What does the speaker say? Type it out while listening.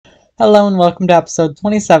Hello and welcome to episode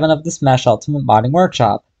 27 of the Smash Ultimate Modding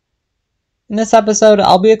Workshop. In this episode,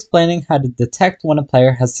 I'll be explaining how to detect when a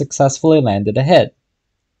player has successfully landed a hit.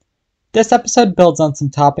 This episode builds on some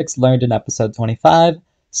topics learned in episode 25,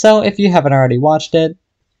 so if you haven't already watched it,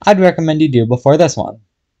 I'd recommend you do before this one.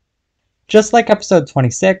 Just like episode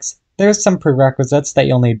 26, there's some prerequisites that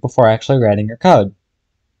you'll need before actually writing your code.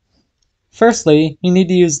 Firstly, you need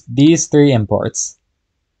to use these three imports.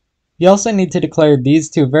 You also need to declare these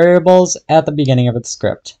two variables at the beginning of the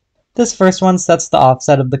script. This first one sets the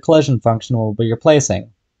offset of the collision function we'll be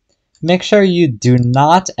replacing. Make sure you do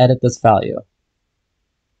not edit this value.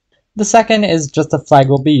 The second is just a flag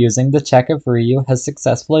we'll be using to check if Ryu has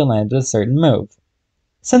successfully landed a certain move.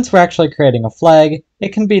 Since we're actually creating a flag,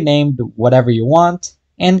 it can be named whatever you want,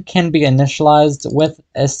 and can be initialized with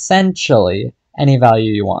essentially any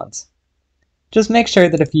value you want. Just make sure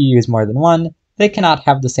that if you use more than one, they cannot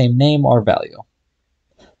have the same name or value.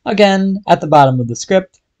 Again, at the bottom of the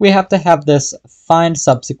script, we have to have this find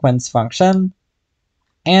subsequence function,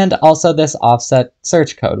 and also this offset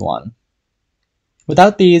search code one.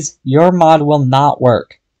 Without these, your mod will not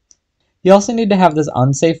work. You also need to have this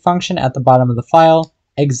unsafe function at the bottom of the file,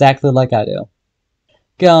 exactly like I do.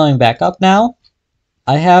 Going back up now,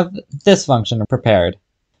 I have this function prepared.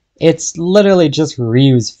 It's literally just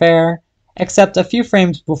reuse fair, except a few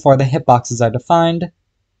frames before the hitboxes are defined,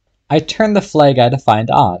 I turn the flag I defined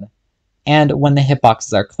on, and when the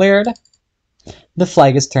hitboxes are cleared, the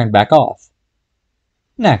flag is turned back off.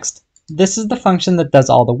 Next, this is the function that does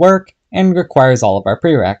all the work and requires all of our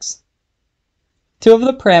prereqs. Two of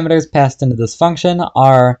the parameters passed into this function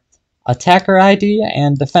are attacker ID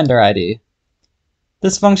and defender ID.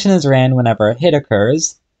 This function is ran whenever a hit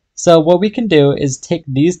occurs, so what we can do is take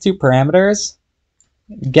these two parameters,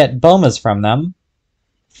 get bomas from them,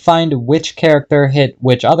 find which character hit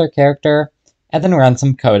which other character, and then run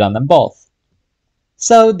some code on them both.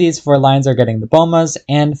 So these 4 lines are getting the bomas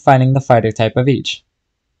and finding the fighter type of each.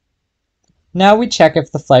 Now we check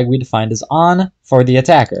if the flag we defined is on for the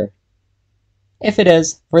attacker. If it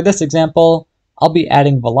is, for this example, I'll be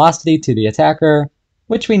adding velocity to the attacker,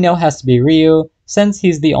 which we know has to be Ryu since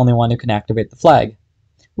he's the only one who can activate the flag.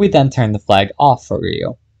 We then turn the flag off for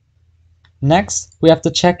Ryu. Next, we have to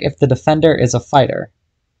check if the defender is a fighter.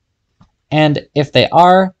 And if they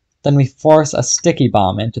are, then we force a sticky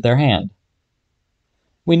bomb into their hand.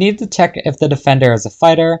 We need to check if the defender is a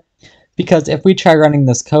fighter, because if we try running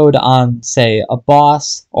this code on, say, a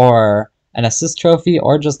boss, or an assist trophy,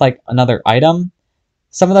 or just like another item,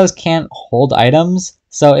 some of those can't hold items,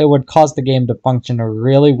 so it would cause the game to function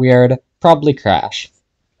really weird, probably crash.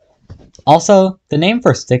 Also, the name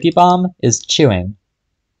for sticky bomb is chewing.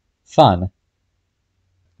 Fun.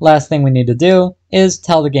 Last thing we need to do is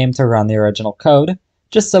tell the game to run the original code,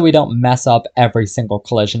 just so we don't mess up every single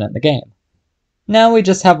collision in the game. Now we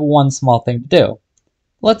just have one small thing to do.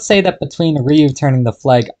 Let's say that between Ryu turning the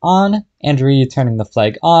flag on and Ryu turning the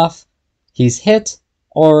flag off, he's hit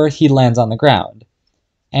or he lands on the ground.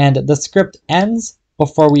 And the script ends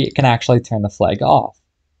before we can actually turn the flag off.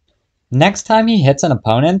 Next time he hits an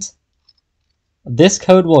opponent, this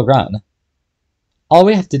code will run. All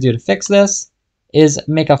we have to do to fix this is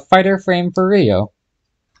make a fighter frame for Ryu.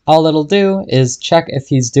 All it'll do is check if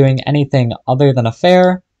he's doing anything other than a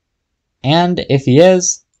fair, and if he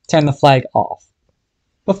is, turn the flag off.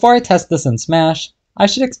 Before I test this in Smash, I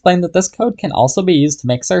should explain that this code can also be used to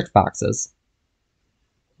make search boxes.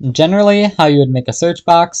 Generally, how you would make a search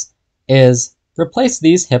box is replace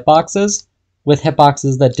these hitboxes with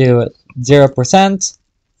hitboxes that do 0%,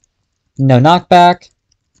 no knockback,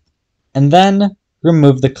 and then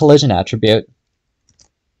remove the collision attribute.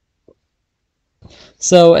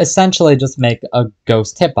 So essentially just make a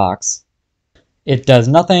ghost hitbox. It does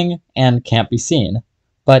nothing and can't be seen,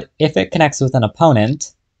 but if it connects with an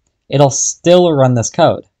opponent, it'll still run this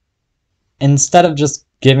code. Instead of just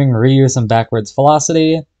giving Ryu some backwards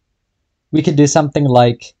velocity, we could do something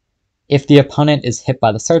like, if the opponent is hit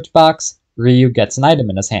by the search box, Ryu gets an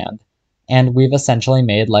item in his hand, and we've essentially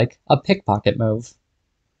made like a pickpocket move.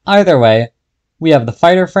 Either way, we have the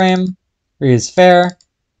fighter frame, Ryu's fair,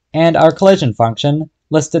 and our collision function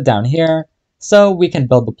listed down here, so we can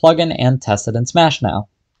build the plugin and test it in Smash now.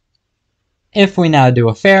 If we now do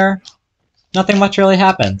a fair, nothing much really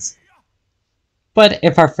happens. But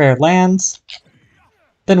if our fair lands,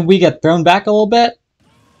 then we get thrown back a little bit,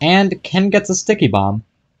 and Ken gets a sticky bomb.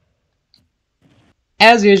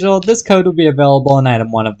 As usual, this code will be available in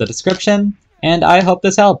item 1 of the description, and I hope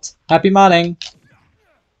this helped. Happy modding!